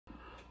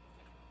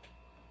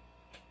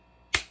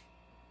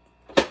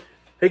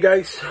Hey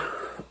guys,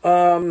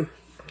 I'm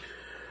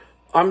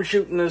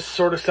shooting this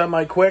sort of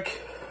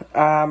semi-quick.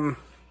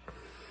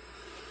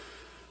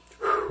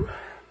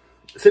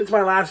 Since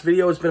my last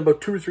video, it's been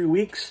about 2 or 3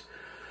 weeks.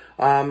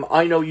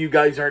 I know you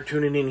guys aren't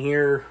tuning in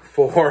here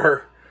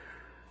for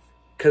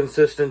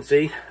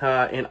consistency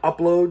in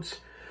uploads.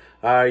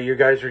 You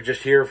guys are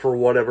just here for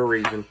whatever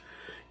reason.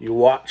 You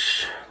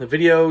watch the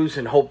videos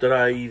and hope that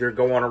I either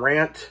go on a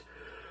rant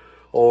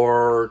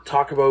or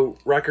talk about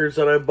records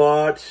that I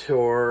bought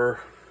or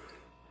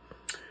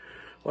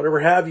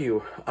whatever have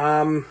you.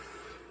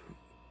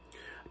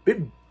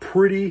 Been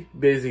pretty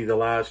busy the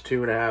last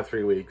 2.5,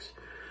 3 weeks.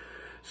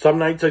 Some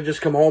nights I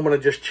just come home and I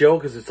just chill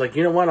because it's like,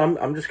 you know what,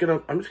 I'm just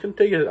gonna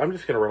take it. I'm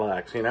just gonna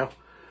relax, you know.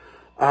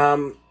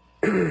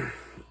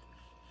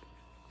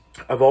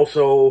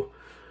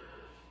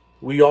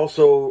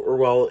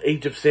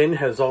 Age of Sin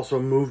has also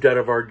moved out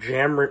of our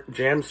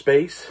jam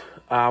space.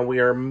 We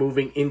are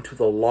moving into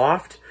the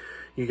loft.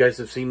 You guys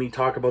have seen me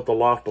talk about the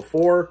loft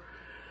before.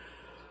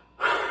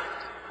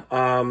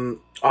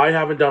 I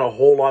haven't done a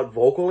whole lot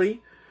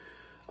vocally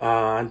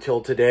until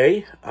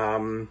today.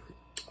 My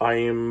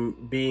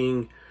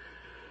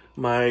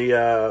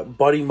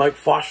buddy Mike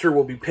Foster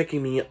will be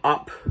picking me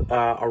up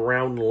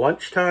around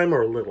lunchtime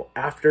or a little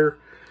after,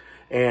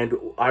 and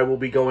I will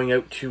be going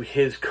out to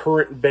his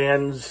current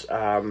band's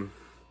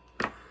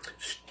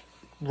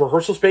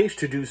rehearsal space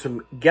to do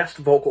some guest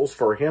vocals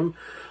for him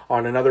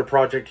on another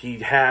project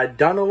he had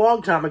done a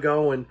long time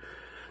ago, and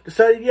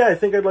decided, yeah, I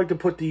think I'd like to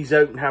put these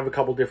out and have a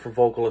couple different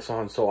vocalists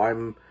on. So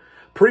I'm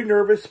pretty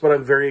nervous, but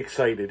I'm very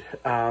excited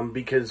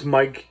because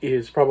Mike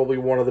is probably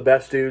one of the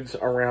best dudes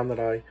around that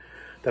I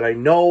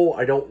know.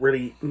 I don't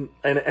really, and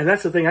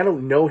that's the thing, I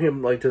don't know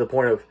him like to the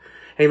point of,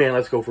 hey man,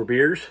 let's go for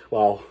beers.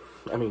 Well,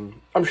 I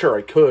mean, I'm sure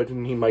I could,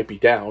 and he might be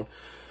down.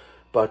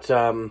 But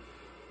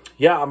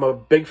yeah, I'm a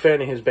big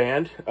fan of his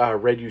band,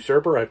 Red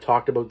Usurper. I've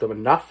talked about them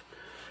enough.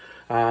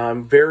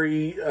 I'm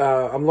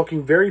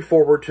looking very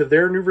forward to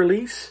their new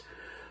release.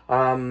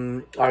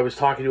 I was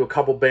talking to a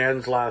couple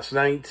bands last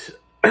night.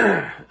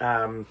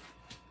 Not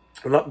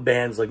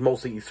bands, like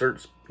mostly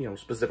certain,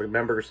 specific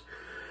members.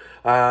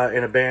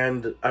 In a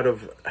band out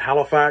of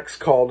Halifax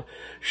called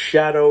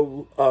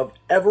Shadow of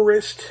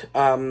Everest.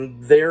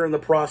 They're in the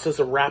process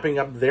of wrapping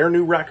up their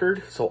new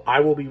record, so I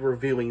will be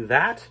reviewing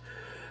that.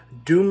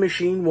 Doom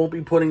Machine won't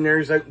be putting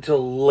theirs out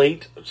until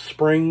late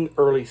spring,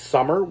 early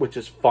summer, which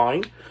is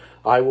fine.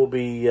 I'll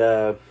be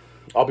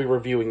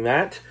reviewing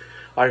that.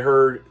 I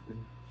heard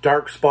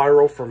Dark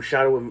Spiral from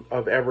Shadow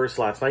of Everest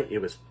last night. It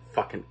was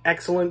fucking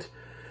excellent.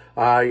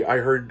 I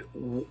heard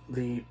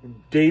the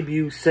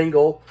debut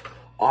single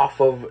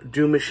off of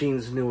Doom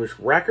Machine's newest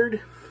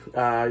record.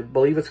 I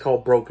believe it's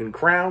called Broken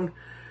Crown.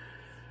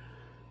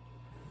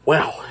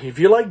 Well, if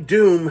you like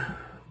Doom,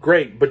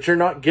 great, but you're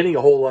not getting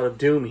a whole lot of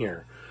Doom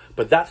here.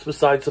 But that's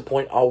besides the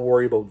point. I'll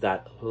worry about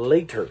that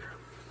later.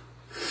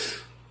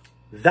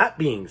 That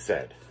being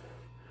said,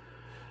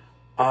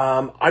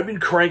 I've been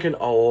cranking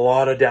a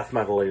lot of death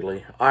metal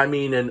lately. I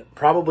mean,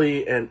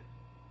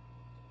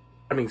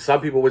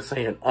 some people would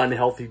say an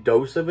unhealthy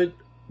dose of it,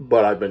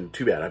 but I've been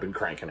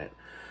cranking it.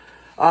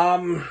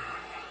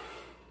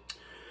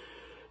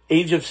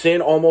 Age of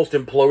Sin almost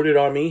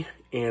imploded on me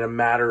in a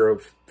matter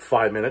of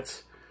 5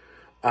 minutes.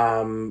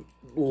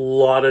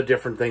 Lot of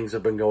different things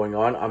have been going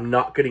on. I'm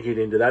not going to get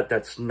into that.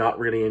 That's not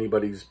really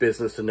anybody's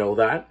business to know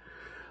that.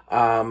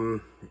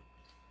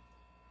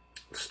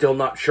 Still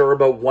not sure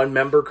about one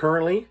member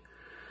currently.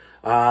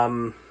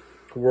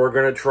 We're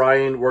going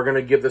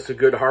to give this a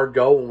good hard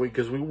go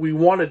because we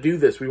want to do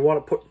this. We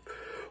want to put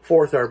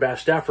forth our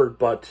best effort,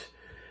 but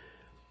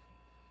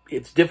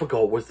it's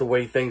difficult with the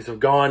way things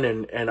have gone,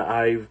 and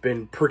I've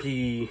been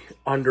pretty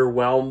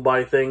underwhelmed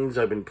by things.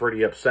 I've been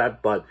pretty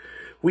upset, but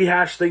we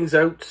hashed things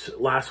out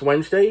last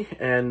Wednesday,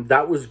 and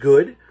that was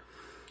good.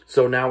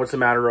 So now it's a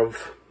matter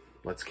of,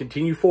 let's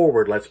continue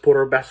forward. Let's put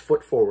our best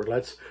foot forward.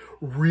 Let's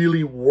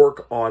really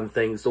work on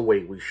things the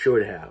way we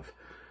should have.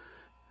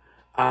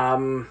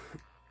 I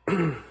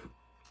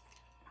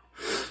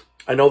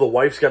know the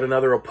wife's got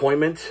another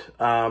appointment,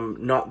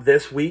 not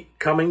this week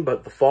coming,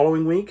 but the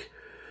following week.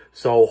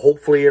 So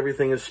hopefully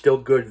everything is still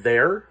good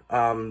there.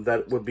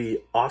 That would be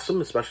awesome,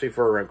 especially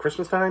for around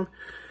Christmas time.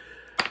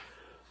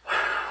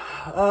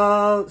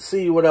 Let's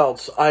see what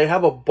else. I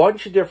have a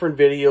bunch of different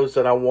videos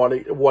that I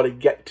want to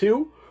get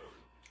to.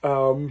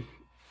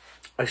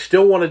 I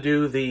still want to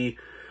do the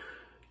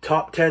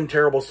top 10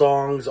 terrible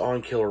songs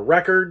on Killer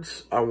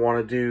Records. I want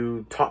to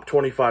do top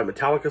 25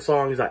 Metallica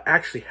songs. I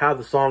actually have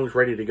the songs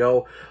ready to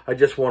go. I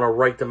just want to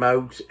write them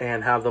out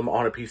and have them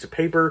on a piece of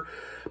paper.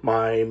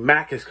 My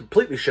Mac is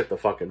completely shit the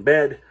fucking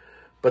bed,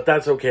 but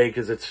that's okay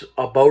because it's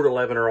about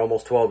 11 or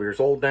almost 12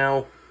 years old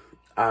now.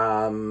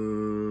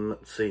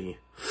 Let's see.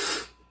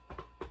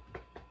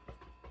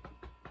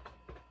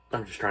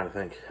 I'm just trying to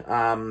think.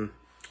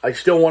 I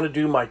still want to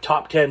do my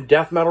top 10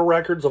 death metal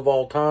records of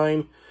all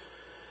time.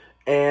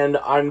 And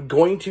I'm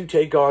going to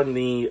take on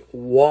the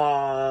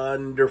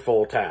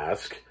wonderful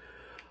task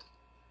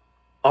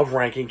of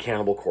ranking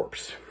Cannibal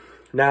Corpse.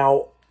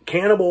 Now,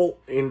 Cannibal,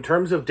 in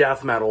terms of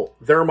death metal,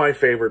 they're my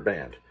favorite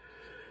band.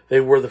 They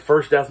were the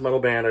first death metal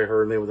band I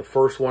heard, and they were the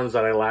first ones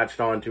that I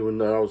latched onto,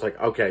 and I was like,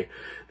 okay,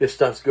 this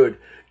stuff's good.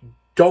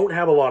 Don't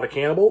have a lot of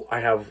Cannibal. I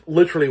have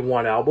literally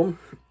one album.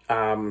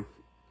 Not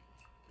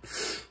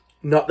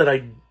that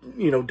I,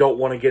 don't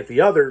want to get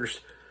the others,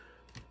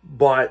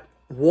 but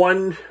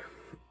one,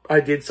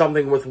 I did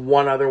something with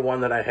one other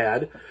one that I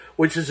had,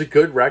 which is a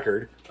good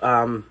record.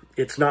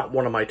 It's not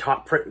one of my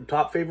top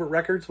favorite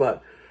records,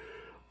 but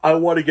I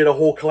want to get a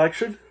whole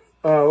collection.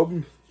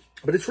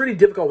 But it's really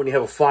difficult when you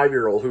have a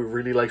 5-year-old who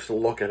really likes to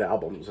look at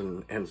albums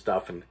and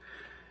stuff. And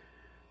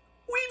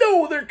we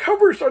know their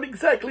covers aren't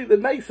exactly the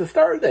nicest,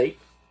 are they?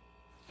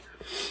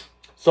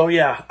 So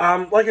yeah,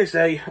 like I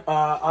say,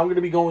 I'm going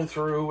to be going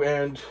through,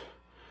 and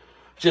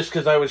just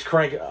because I was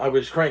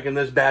cranking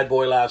this bad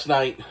boy last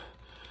night,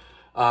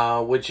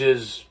 which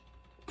is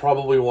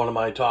probably one of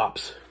my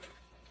tops.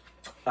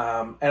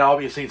 And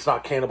obviously it's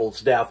not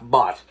Cannibal's Death,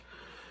 but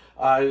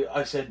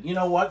I said, you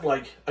know what?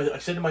 Like I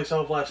said to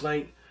myself last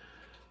night,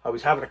 I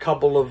was having a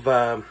couple of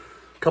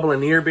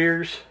near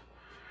beers,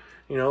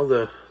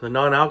 the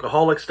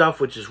non-alcoholic stuff,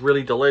 which is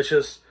really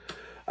delicious.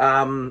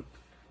 I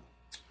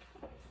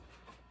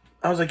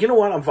was like, you know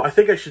what? I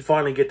think I should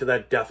finally get to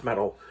that death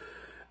metal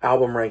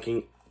album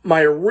ranking.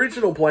 My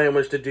original plan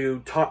was to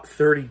do top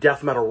 30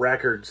 death metal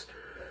records,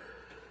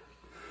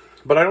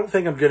 but I don't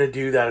think I'm going to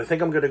do that. I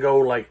think I'm going to go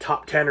like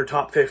top 10 or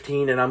top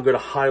 15, and I'm going to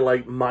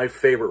highlight my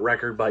favorite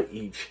record by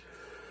each.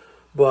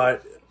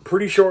 But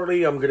pretty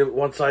shortly,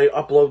 once I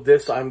upload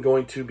this, I'm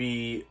going to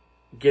be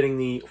getting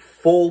the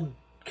full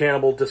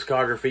Cannibal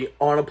discography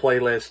on a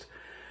playlist.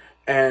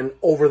 And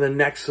over the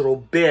next little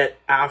bit,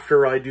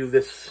 after I do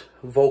this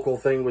vocal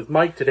thing with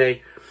Mike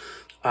today,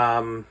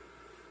 I'm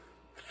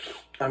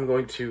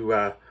going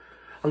to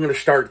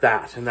start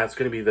that, and that's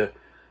going to be the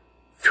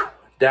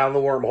down the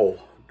wormhole.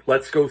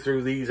 Let's go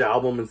through these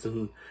albums,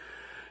 and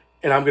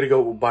I'm going to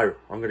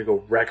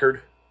go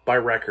record by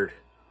record,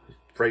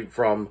 right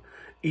from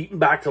Eaten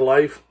Back to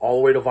Life all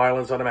the way to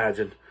Violence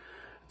Unimagined.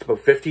 It's about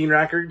 15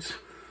 records.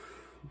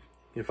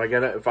 If I'm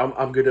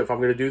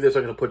gonna do this,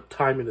 I'm gonna put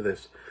time into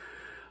this.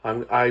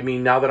 I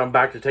mean, now that I'm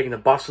back to taking the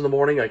bus in the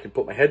morning, I can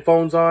put my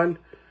headphones on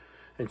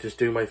and just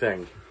do my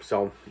thing.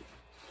 So,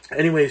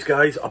 anyways,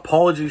 guys,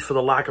 apologies for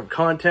the lack of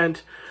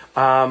content.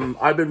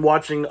 I've been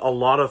watching a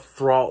lot of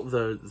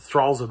the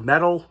Thralls of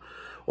Metal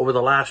over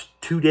the last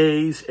 2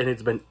 days, and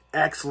it's been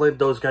excellent.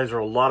 Those guys are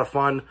a lot of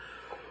fun.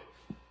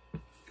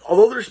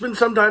 Although there's been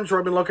some times where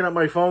I've been looking at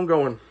my phone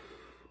going,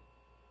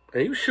 are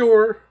you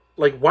sure?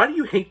 Like, why do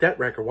you hate that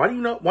record?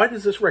 Why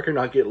does this record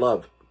not get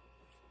love?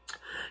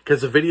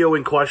 Because the video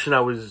in question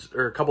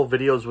or a couple of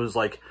videos was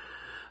like,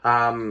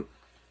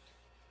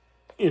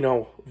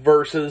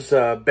 versus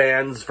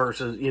bands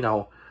versus,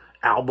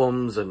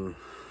 albums, and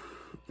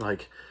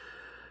like,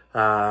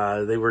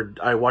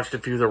 I watched a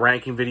few of the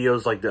ranking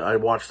videos, like I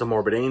watched the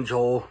Morbid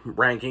Angel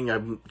ranking.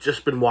 I've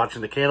just been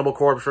watching the Cannibal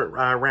Corpse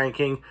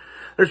ranking.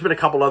 There's been a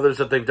couple others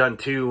that they've done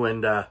too,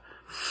 and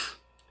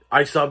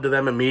I subbed to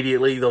them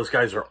immediately. Those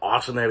guys are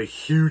awesome. They have a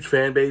huge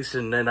fan base.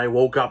 And then I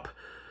woke up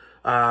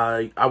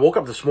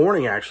this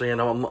morning actually,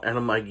 and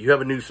I'm like, you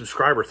have a new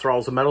subscriber,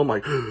 Thralls of Metal. I'm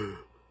like,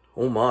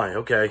 oh my,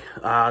 okay.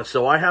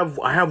 So I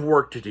have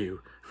work to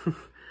do.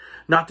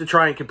 Not to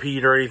try and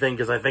compete or anything,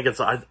 because I think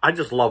I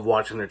just love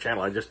watching their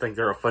channel. I just think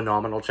they're a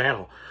phenomenal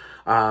channel.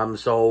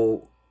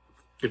 So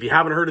if you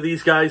haven't heard of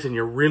these guys and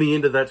you're really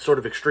into that sort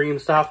of extreme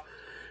stuff,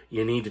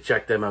 you need to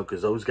check them out,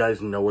 because those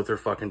guys know what they're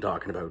fucking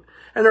talking about.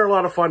 And they're a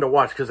lot of fun to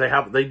watch, because they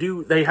have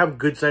a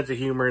good sense of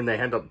humor, and they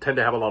tend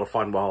to have a lot of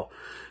fun while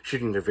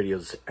shooting their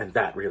videos, and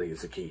that really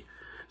is the key.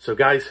 So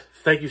guys,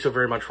 thank you so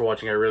very much for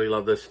watching. I really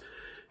love this.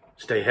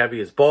 Stay heavy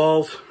as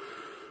balls,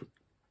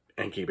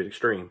 and keep it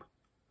extreme.